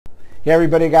Hey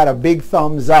everybody, got a big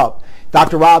thumbs up.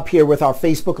 Dr. Rob here with our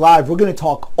Facebook Live. We're going to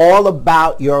talk all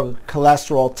about your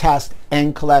cholesterol test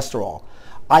and cholesterol.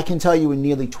 I can tell you in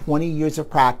nearly 20 years of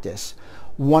practice,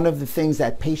 one of the things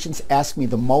that patients ask me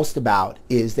the most about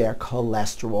is their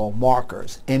cholesterol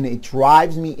markers. And it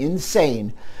drives me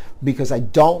insane because I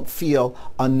don't feel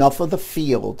enough of the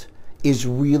field is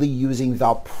really using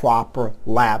the proper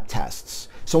lab tests.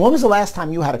 So when was the last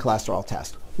time you had a cholesterol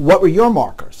test? What were your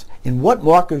markers? And what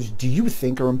markers do you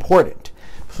think are important?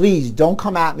 Please don't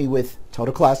come at me with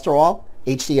total cholesterol,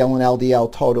 HDL and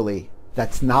LDL totally.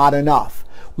 That's not enough.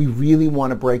 We really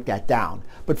want to break that down.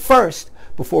 But first,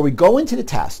 before we go into the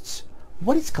tests,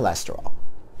 what is cholesterol?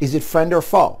 Is it friend or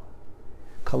foe?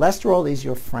 Cholesterol is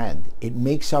your friend. It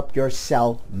makes up your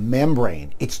cell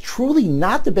membrane. It's truly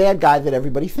not the bad guy that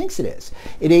everybody thinks it is.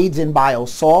 It aids in bile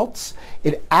salts.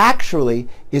 It actually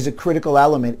is a critical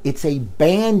element. It's a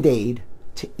band-aid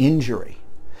to injury.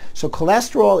 So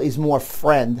cholesterol is more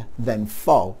friend than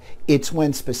foe. It's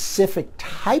when specific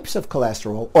types of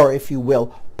cholesterol, or if you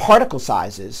will, particle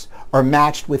sizes, are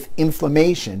matched with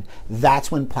inflammation,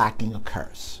 that's when plaquing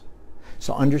occurs.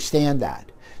 So understand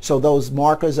that. So those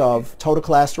markers of total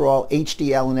cholesterol,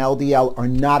 HDL, and LDL are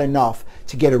not enough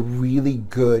to get a really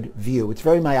good view. It's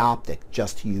very myopic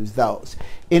just to use those.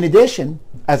 In addition,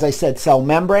 as I said, cell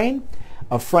membrane,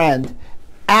 a friend,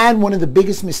 and one of the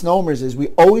biggest misnomers is we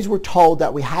always were told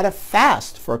that we had to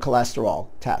fast for a cholesterol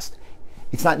test.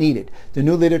 It's not needed. The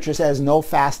new literature says no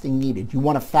fasting needed. You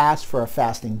want to fast for a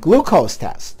fasting glucose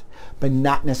test, but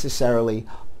not necessarily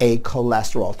a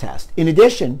cholesterol test. In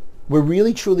addition, we're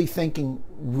really truly thinking,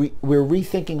 we're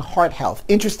rethinking heart health.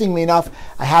 Interestingly enough,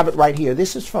 I have it right here.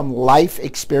 This is from Life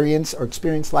Experience or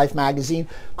Experience Life magazine.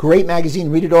 Great magazine,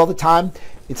 read it all the time.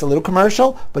 It's a little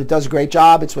commercial, but it does a great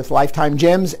job. It's with Lifetime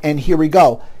Gyms, and here we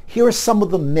go. Here are some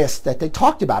of the myths that they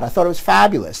talked about. I thought it was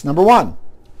fabulous. Number one,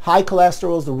 high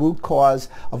cholesterol is the root cause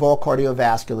of all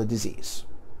cardiovascular disease.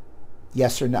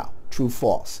 Yes or no? True,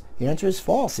 false? The answer is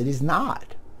false. It is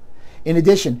not. In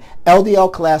addition,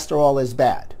 LDL cholesterol is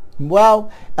bad.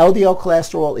 Well, LDL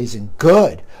cholesterol isn't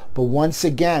good, but once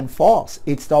again, false.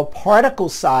 It's the particle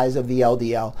size of the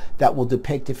LDL that will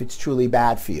depict if it's truly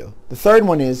bad for you. The third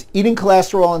one is eating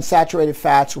cholesterol and saturated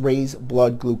fats raise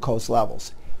blood glucose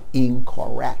levels.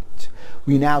 Incorrect.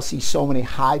 We now see so many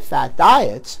high-fat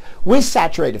diets with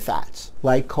saturated fats,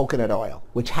 like coconut oil,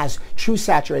 which has true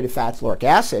saturated fats, lauric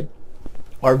acid,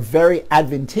 are very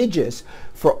advantageous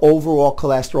for overall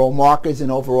cholesterol markers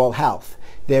and overall health.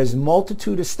 There's a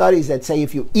multitude of studies that say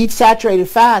if you eat saturated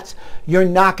fats, you're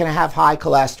not going to have high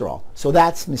cholesterol. So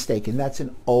that's mistaken. That's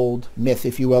an old myth,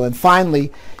 if you will. And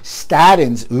finally,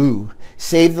 statins,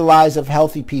 save the lives of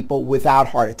healthy people without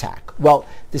heart attack. Well,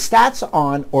 the stats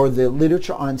on, or the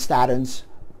literature on statins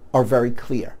are very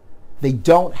clear. They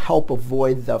don't help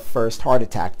avoid the first heart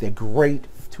attack. They're great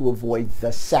to avoid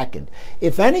the second.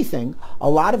 If anything, a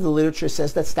lot of the literature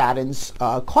says that statins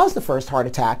cause the first heart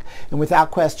attack, and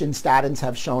without question, statins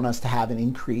have shown us to have an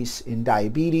increase in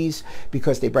diabetes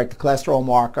because they break the cholesterol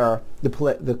marker, the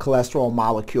cholesterol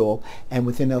molecule, and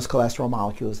within those cholesterol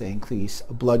molecules they increase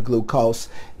blood glucose.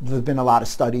 There have been a lot of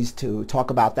studies to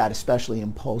talk about that, especially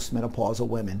in postmenopausal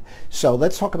women. So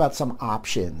let's talk about some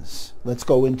options. Let's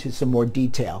go into some more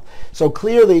detail. So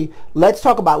clearly, let's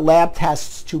talk about lab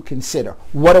tests to consider.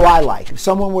 What do I like? If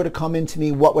someone were to come into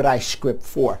me, what would I script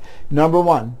for? Number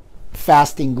one,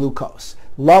 fasting glucose.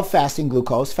 Love fasting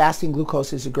glucose. Fasting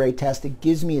glucose is a great test. It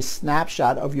gives me a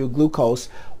snapshot of your glucose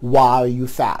while you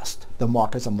fast. The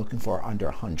markers I'm looking for are under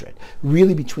 100.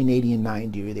 Really between 80 and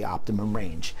 90 are the optimum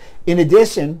range. In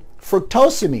addition,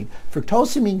 fructosamine.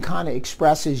 Fructosamine kind of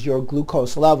expresses your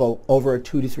glucose level over a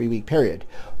 2 to 3 week period.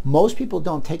 Most people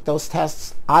don't take those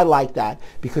tests. I like that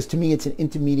because to me it's an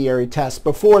intermediary test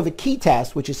before the key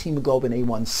test, which is hemoglobin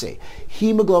A1C.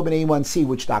 Hemoglobin A1C,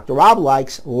 which Dr. Rob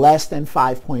likes, less than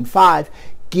 5.5,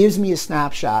 gives me a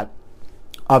snapshot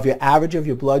of your average of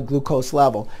your blood glucose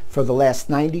level for the last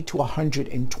 90 to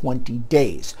 120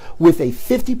 days, with a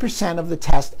 50% of the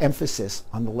test emphasis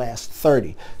on the last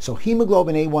 30. So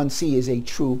hemoglobin A1C is a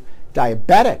true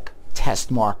diabetic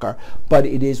test marker, but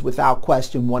it is without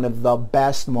question one of the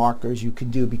best markers you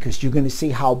can do because you're going to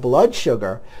see how blood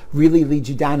sugar really leads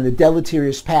you down in a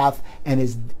deleterious path and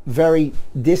is very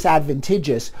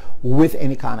disadvantageous with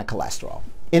any kind of cholesterol.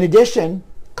 In addition,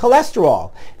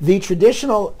 cholesterol. The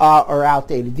traditional are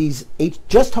outdated. These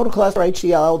just total cholesterol,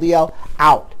 HDL, LDL,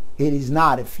 out. It is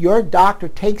not. If your doctor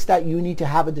takes that, you need to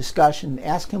have a discussion and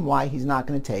ask him why he's not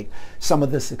going to take some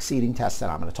of the succeeding tests that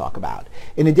I'm going to talk about.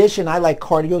 In addition, I like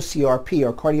cardio-CRP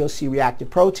or cardio-C-reactive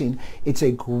protein. It's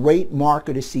a great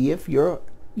marker to see if your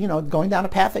going down a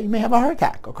path that you may have a heart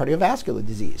attack or cardiovascular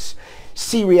disease.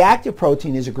 C-reactive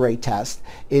protein is a great test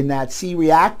in that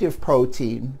C-reactive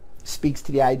protein speaks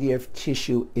to the idea of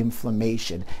tissue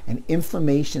inflammation. And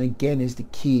inflammation, again, is the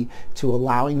key to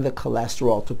allowing the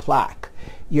cholesterol to plaque.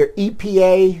 Your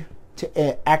EPA to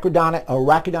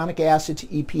arachidonic acid to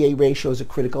EPA ratio is a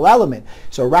critical element.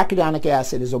 So arachidonic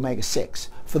acid is omega-6.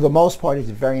 For the most part, it's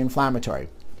very inflammatory.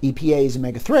 EPA is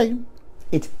omega-3.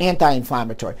 It's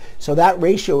anti-inflammatory. So that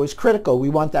ratio is critical. We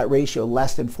want that ratio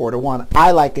less than 4:1.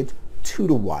 I like it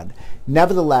 2:1.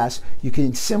 Nevertheless, you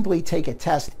can simply take a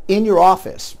test in your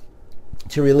office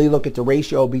to really look at the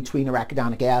ratio between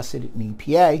arachidonic acid and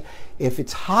EPA. If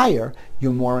it's higher,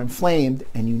 you're more inflamed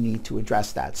and you need to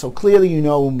address that. So clearly,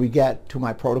 when we get to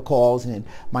my protocols and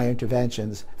my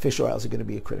interventions, fish oils are going to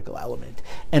be a critical element.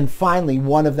 And finally,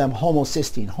 one of them,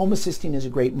 homocysteine. Homocysteine is a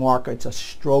great marker. It's a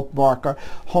stroke marker.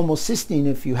 Homocysteine,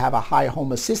 if you have a high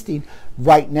homocysteine,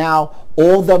 right now,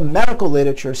 all the medical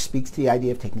literature speaks to the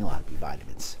idea of taking a lot of B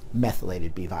vitamins,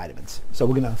 methylated B vitamins. So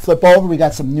we're going to flip over. We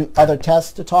got some new other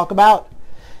tests to talk about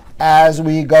as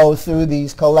we go through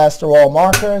these cholesterol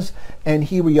markers, and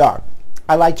here we are.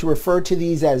 I like to refer to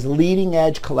these as leading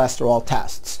edge cholesterol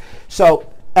tests. So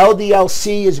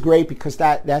LDL-C is great because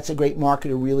that's a great marker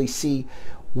to really see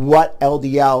what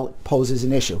LDL poses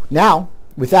an issue. Now,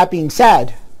 with that being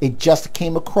said, it just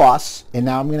came across, and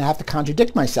now I'm going to have to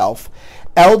contradict myself.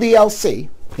 LDL-C,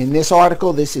 in this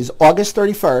article, this is August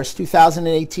 31st,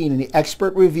 2018, in the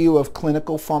Expert Review of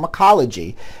Clinical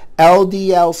Pharmacology,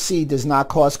 LDL-C does not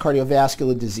cause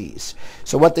cardiovascular disease.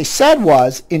 So what they said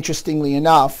was, interestingly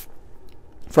enough,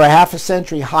 for a half a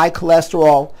century, high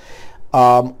cholesterol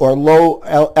or low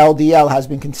LDL has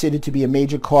been considered to be a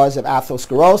major cause of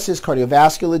atherosclerosis,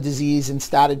 cardiovascular disease, and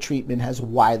statin treatment has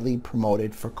widely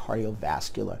promoted for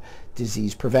cardiovascular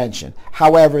disease prevention.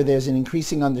 However, there's an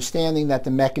increasing understanding that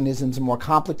the mechanisms are more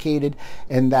complicated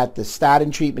and that the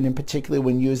statin treatment, in particular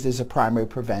when used as a primary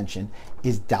prevention,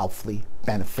 is doubtfully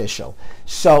beneficial.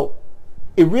 So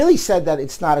it really said that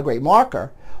it's not a great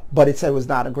marker, but it said it was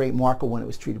not a great marker when it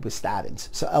was treated with statins.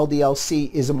 So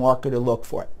LDL-C is a marker to look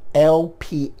for.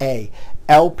 LPA.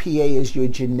 LPA is your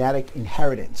genetic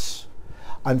inheritance.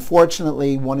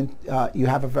 Unfortunately, you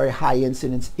have a very high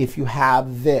incidence if you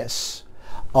have this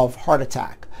of heart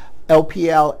attack.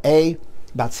 LPLA,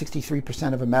 about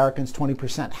 63% of Americans,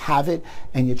 20% have it,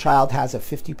 and your child has a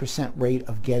 50% rate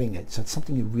of getting it. So it's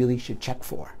something you really should check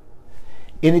for.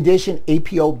 In addition,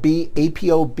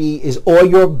 ApoB is all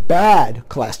your bad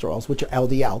cholesterols, which are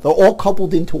LDL. They're all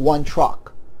coupled into one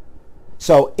truck.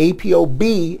 So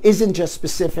ApoB isn't just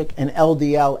specific and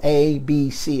LDL, A, B,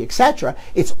 C, etc.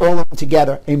 It's all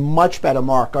together, a much better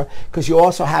marker, because you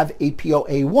also have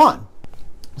ApoA1.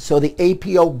 So the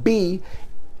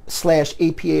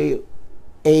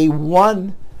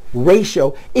ApoB/ApoA1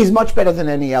 ratio is much better than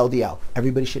any LDL.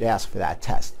 Everybody should ask for that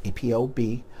test,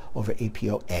 ApoB over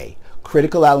ApoA.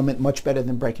 Critical element, much better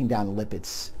than breaking down the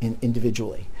lipids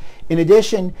individually. In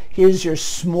addition, here's your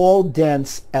small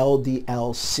dense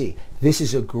LDL-C. This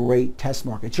is a great test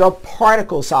marker. It's your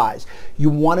particle size. You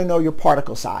want to know your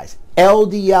particle size.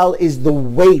 LDL is the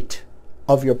weight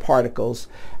of your particles.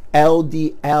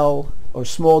 LDL, or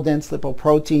small dense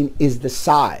lipoprotein, is the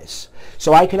size.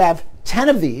 So I could have 10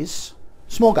 of these,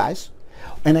 small guys,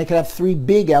 and I could have 3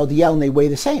 big LDL and they weigh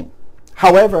the same.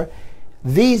 However,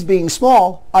 these being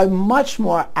small are much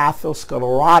more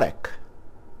atherosclerotic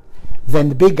than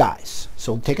the big guys.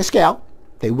 So take a scale,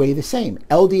 they weigh the same.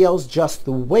 LDL is just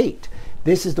the weight.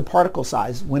 This is the particle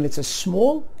size. When it's a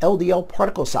small LDL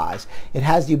particle size, it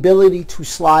has the ability to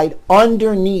slide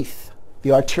underneath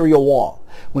the arterial wall.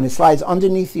 When it slides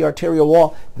underneath the arterial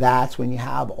wall, that's when you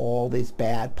have all this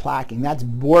bad plaquing. That's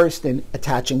worse than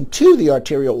attaching to the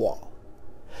arterial wall.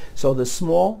 So the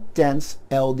small, dense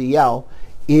LDL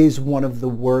is one of the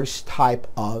worst type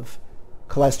of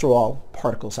cholesterol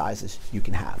particle sizes you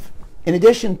can have. In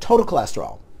addition, total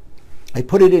cholesterol. I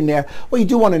put it in there. Well, you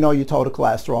do want to know your total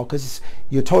cholesterol because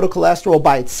your total cholesterol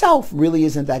by itself really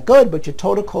isn't that good, but your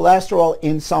total cholesterol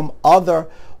in some other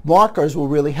markers will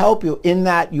really help you in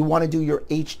that you want to do your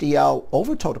HDL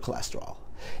over total cholesterol.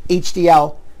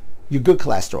 HDL, your good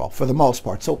cholesterol for the most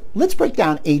part. So let's break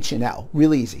down H and L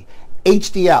real easy.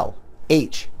 HDL,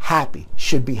 H, happy,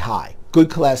 should be high. Good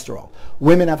cholesterol.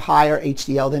 Women have higher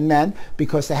HDL than men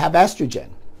because they have estrogen.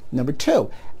 Number 2,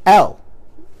 L,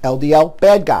 LDL,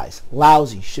 bad guys,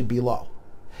 lousy, should be low.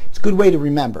 It's a good way to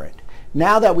remember it.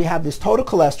 Now that we have this total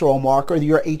cholesterol marker,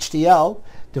 your HDL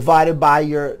divided by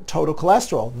your total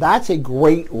cholesterol, that's a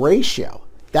great ratio.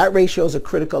 That ratio is a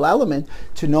critical element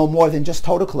to know more than just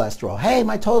total cholesterol. Hey,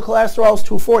 my total cholesterol is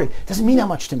 240. Doesn't mean that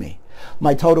much to me.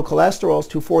 My total cholesterol is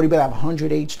 240, but I have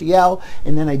 100 HDL,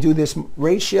 and then I do this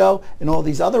ratio and all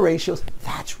these other ratios.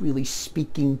 That's really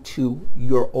speaking to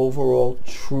your overall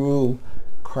true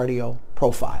cardio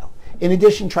profile. In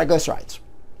addition, triglycerides.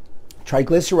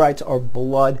 Triglycerides are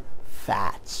blood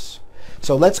fats.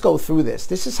 So let's go through this.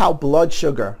 This is how blood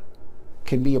sugar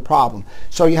can be a problem.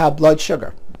 So you have blood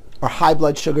sugar or high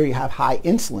blood sugar, you have high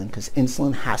insulin because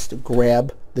insulin has to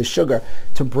grab the sugar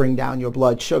to bring down your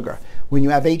blood sugar. When you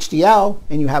have HDL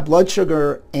and you have blood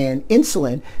sugar and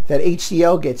insulin, that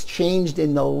HDL gets changed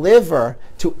in the liver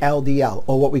to LDL,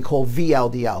 or what we call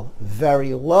VLDL,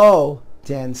 very low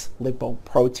dense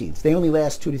lipoproteins. They only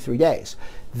last 2 to 3 days.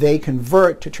 They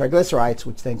convert to triglycerides,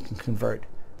 which then can convert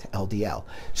to LDL.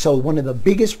 So one of the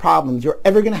biggest problems you're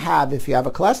ever going to have if you have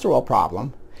a cholesterol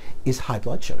problem is high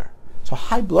blood sugar. So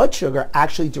high blood sugar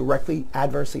actually directly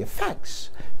adversely affects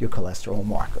your cholesterol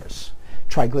markers.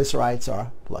 Triglycerides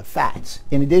are blood fats.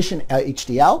 In addition,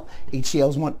 HDL.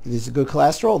 HDL is a good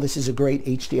cholesterol. This is a great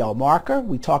HDL marker.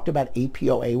 We talked about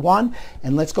ApoA1,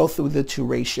 and let's go through the two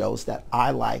ratios that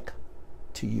I like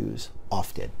to use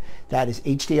often. That is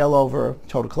HDL over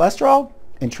total cholesterol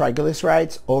and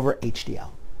triglycerides over HDL.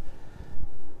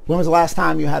 When was the last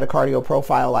time you had a cardio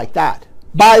profile like that?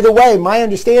 By the way, my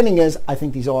understanding is I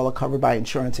think these all are covered by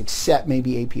insurance except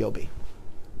maybe APOB. You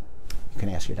can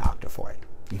ask your doctor for it.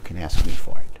 You can ask me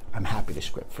for it. I'm happy to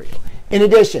script for you. In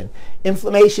addition,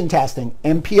 inflammation testing,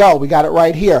 MPO, we got it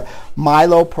right here.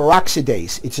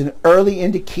 Myeloperoxidase. It's an early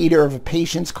indicator of a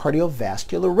patient's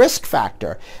cardiovascular risk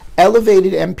factor.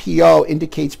 Elevated MPO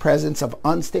indicates presence of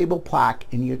unstable plaque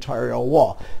in the arterial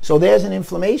wall. So there's an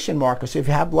inflammation marker. So if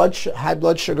you have high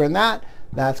blood sugar in that,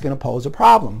 that's going to pose a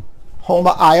problem.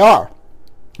 HOMA-IR.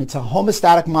 It's a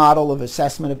homeostatic model of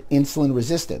assessment of insulin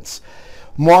resistance.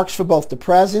 Marks for both the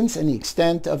presence and the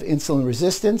extent of insulin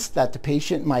resistance that the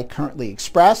patient might currently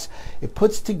express. It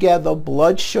puts together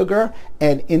blood sugar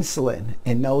and insulin,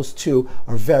 and those two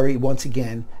are very, once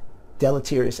again,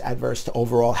 deleterious, adverse to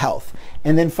overall health.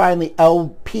 And then finally,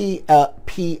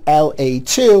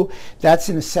 PLA2, that's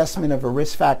an assessment of a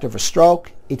risk factor of a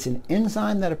stroke. It's an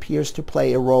enzyme that appears to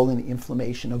play a role in the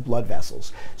inflammation of blood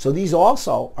vessels. So these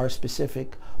also are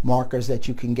specific markers that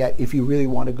you can get if you really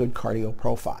want a good cardio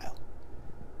profile.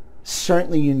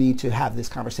 Certainly you need to have this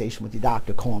conversation with your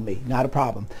doctor. Call me, not a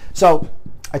problem. So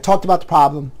I talked about the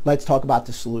problem. Let's talk about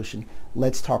the solution.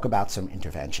 Let's talk about some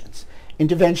interventions.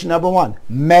 Intervention number one,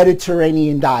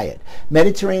 Mediterranean diet.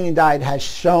 Mediterranean diet has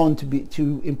shown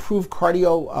to improve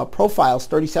cardio profiles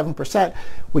 37%,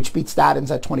 which beats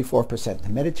statins at 24%. The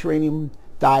Mediterranean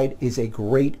diet is a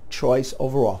great choice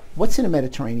overall. What's in a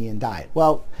Mediterranean diet?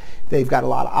 Well, they've got a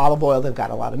lot of olive oil, they've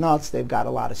got a lot of nuts, they've got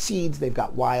a lot of seeds, they've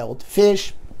got wild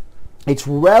fish. It's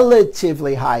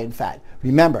relatively high in fat.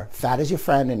 Remember, fat is your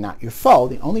friend and not your foe.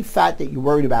 The only fat that you're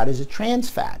worried about is a trans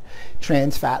fat.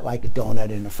 Trans fat like a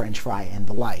donut and a French fry and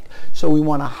the like. So we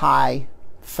want a high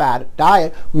fat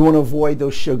diet. We want to avoid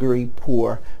those sugary,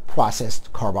 poor,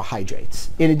 processed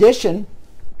carbohydrates. In addition,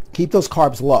 keep those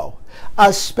carbs low,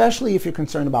 especially if you're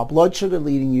concerned about blood sugar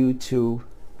leading you to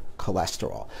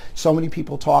cholesterol. So many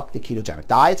people talk the ketogenic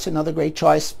diet's another great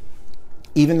choice.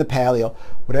 Even the paleo,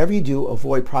 whatever you do,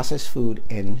 avoid processed food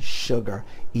and sugar.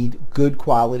 Eat good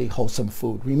quality, wholesome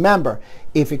food. Remember,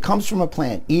 if it comes from a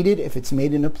plant, eat it. If it's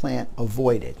made in a plant,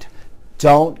 avoid it.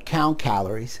 Don't count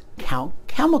calories, count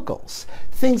chemicals.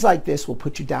 Things like this will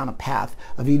put you down a path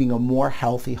of eating a more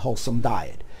healthy, wholesome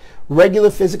diet.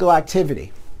 Regular physical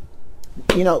activity.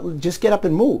 You know, just get up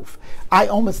and move. I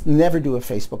almost never do a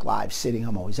Facebook Live sitting.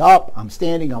 I'm always up, I'm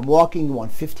standing, I'm walking. You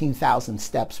want 15,000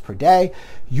 steps per day.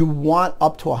 You want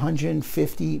up to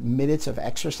 150 minutes of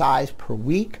exercise per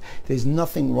week. There's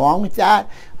nothing wrong with that.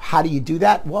 How do you do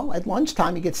that? Well, at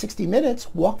lunchtime, you get 60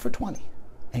 minutes, walk for 20,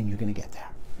 and you're going to get there.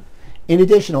 In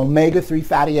addition, omega-3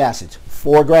 fatty acids,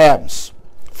 4 grams.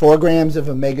 4 grams of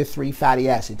omega-3 fatty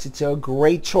acids. It's a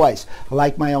great choice. I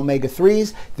like my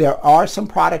omega-3s. There are some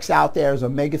products out there as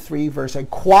omega-3 versus a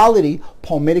quality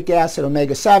palmitic acid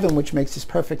omega-7, which makes this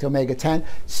perfect omega-10.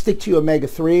 Stick to your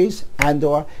omega-3s and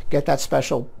or get that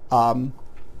special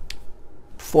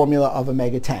formula of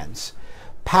omega-10s.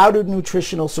 Powdered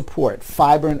nutritional support,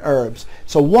 fiber and herbs.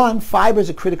 So one, fiber is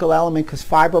a critical element because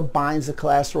fiber binds the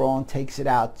cholesterol and takes it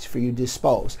out for you to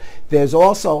dispose. There's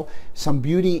also some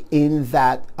beauty in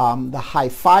that the high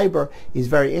fiber is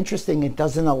very interesting. It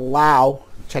doesn't allow,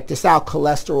 check this out,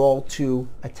 cholesterol to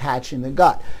attach in the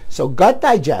gut. So gut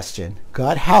digestion,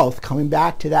 gut health, coming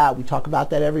back to that, we talk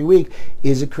about that every week,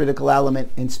 is a critical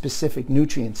element in specific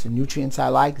nutrients. The nutrients I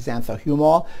like,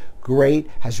 xanthohumol, great,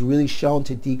 has really shown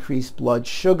to decrease blood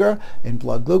sugar and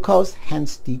blood glucose,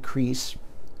 hence decrease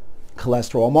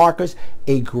cholesterol markers,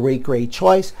 a great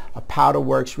choice. A powder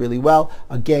works really well.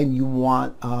 Again, you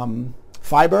want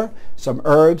fiber, some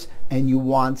herbs, and you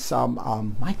want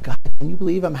some, my God, can you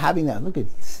believe I'm having that? Look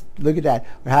at that.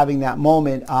 We're having that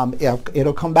moment.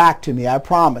 It'll come back to me, I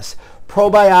promise.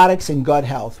 Probiotics and gut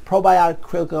health. Probiotic,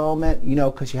 critical element, you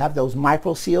know, because you have those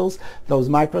microseals. Those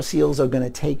microseals are going to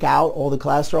take out all the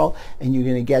cholesterol and you're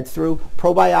going to get through.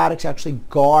 Probiotics actually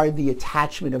guard the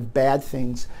attachment of bad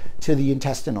things to the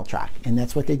intestinal tract, and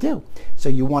that's what they do. So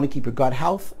you want to keep your gut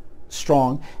health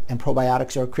strong, and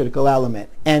probiotics are a critical element.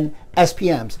 And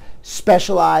SPMs,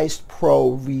 specialized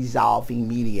pro-resolving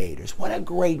mediators. What a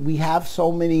great, we have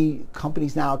so many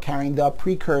companies now carrying the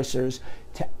precursors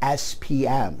to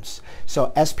SPMs.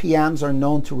 So SPMs are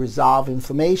known to resolve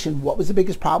inflammation. What was the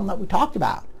biggest problem that we talked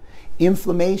about?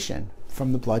 Inflammation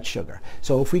from the blood sugar.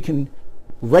 So if we can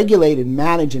regulate and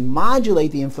manage and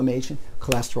modulate the inflammation,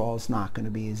 cholesterol is not going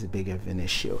to be as big of an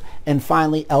issue. And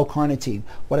finally, L-carnitine.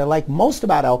 What I like most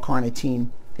about L-carnitine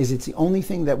is it's the only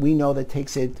thing that we know that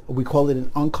takes it, we call it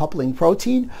an uncoupling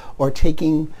protein, or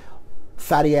taking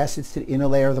fatty acids to the inner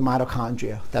layer of the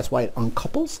mitochondria. That's why it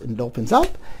uncouples and it opens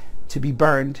up to be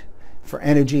burned for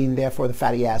energy, and therefore the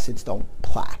fatty acids don't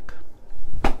plaque.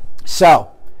 So,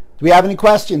 do we have any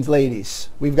questions, ladies?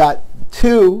 We've got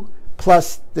 2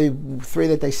 plus the 3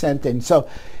 that they sent in. So,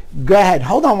 go ahead.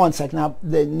 Hold on one second. Now,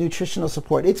 the nutritional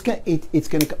support. It's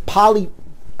gonna Polly.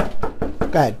 Go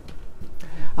ahead.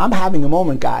 I'm having a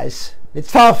moment, guys.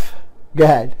 It's tough. Go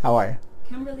ahead. How are you?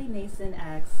 Kimberly Nason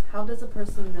asks, how does a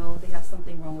person know they have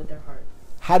something wrong with their heart?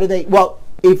 How do they? Well,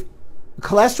 if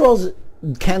cholesterol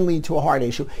can lead to a heart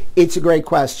issue, it's a great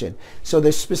question. So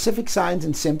there's specific signs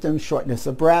and symptoms: shortness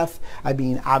of breath,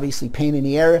 obviously pain in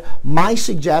the area. My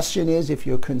suggestion is, if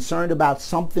you're concerned about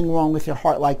something wrong with your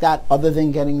heart like that, other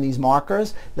than getting these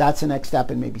markers, that's the next step,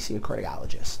 and maybe see a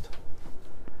cardiologist.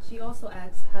 She also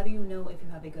asks, how do you know if you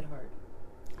have a good heart?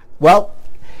 Well,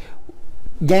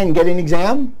 again, get an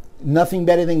exam. Nothing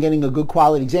better than getting a good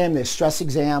quality exam. There's stress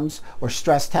exams or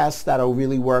stress tests that'll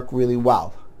really work really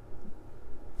well.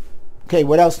 Okay,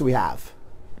 what else do we have?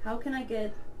 How can I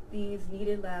get these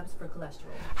needed labs for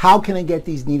cholesterol? How can I get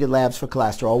these needed labs for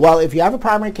cholesterol? Well, if you have a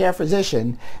primary care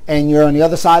physician and you're on the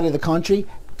other side of the country,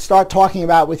 start talking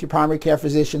about it with your primary care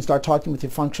physician, start talking with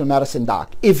your functional medicine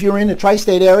doc. If you're in the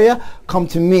tri-state area, come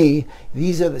to me.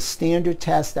 These are the standard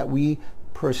tests that we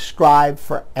prescribed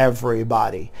for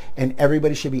everybody, and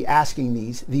everybody should be asking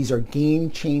these. These are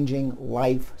game-changing,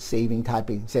 life-saving type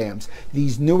exams.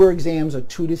 These newer exams are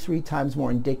 2 to 3 times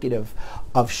more indicative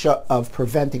of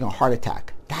preventing a heart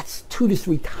attack. That's 2 to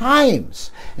 3 times,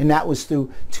 and that was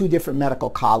through 2 different medical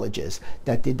colleges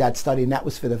that did that study, and that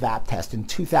was for the VAP test in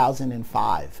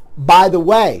 2005. By the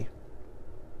way,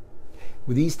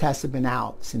 these tests have been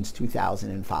out since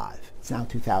 2005. It's now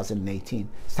 2018.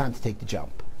 It's time to take the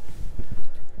jump.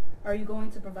 Are you going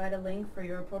to provide a link for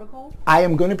your protocol? I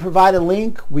am going to provide a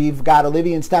link. We've got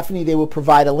Olivia and Stephanie. They will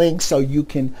provide a link so you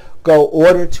can go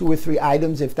order 2 or 3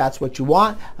 items if that's what you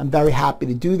want. I'm very happy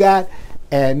to do that.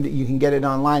 And you can get it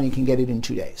online. You can get it in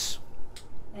 2 days.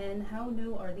 And how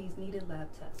new are these needed lab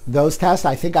tests? Those tests,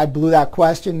 I think I blew that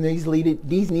question. These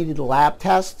needed lab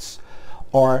tests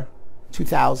are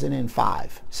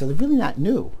 2005. So they're really not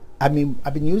new. I mean,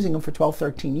 I've been using them for 12,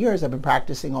 13 years. I've been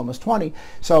practicing almost 20.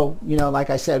 So, you know, like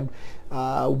I said,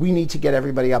 we need to get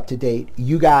everybody up to date.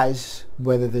 You guys,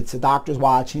 whether it's the doctors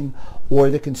watching or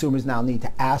the consumers, now need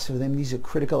to ask for them. These are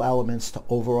critical elements to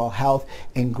overall health,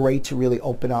 and great to really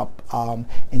open up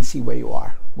and see where you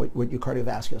are, what your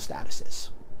cardiovascular status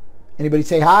is. Anybody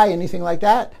say hi? Anything like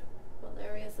that?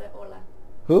 Valeria said hola.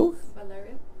 Who?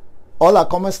 Valeria. Hola,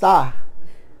 ¿cómo está?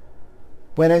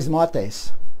 Buenas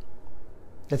noches.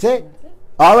 That's it? That's it.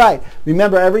 All right.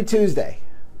 Remember, every Tuesday,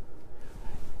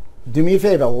 do me a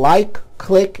favor, like,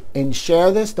 click, and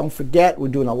share this. Don't forget, we're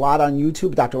doing a lot on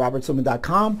YouTube,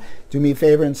 drrobertsilverman.com. Do me a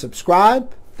favor and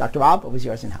subscribe. Dr. Rob, it was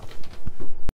yours in health.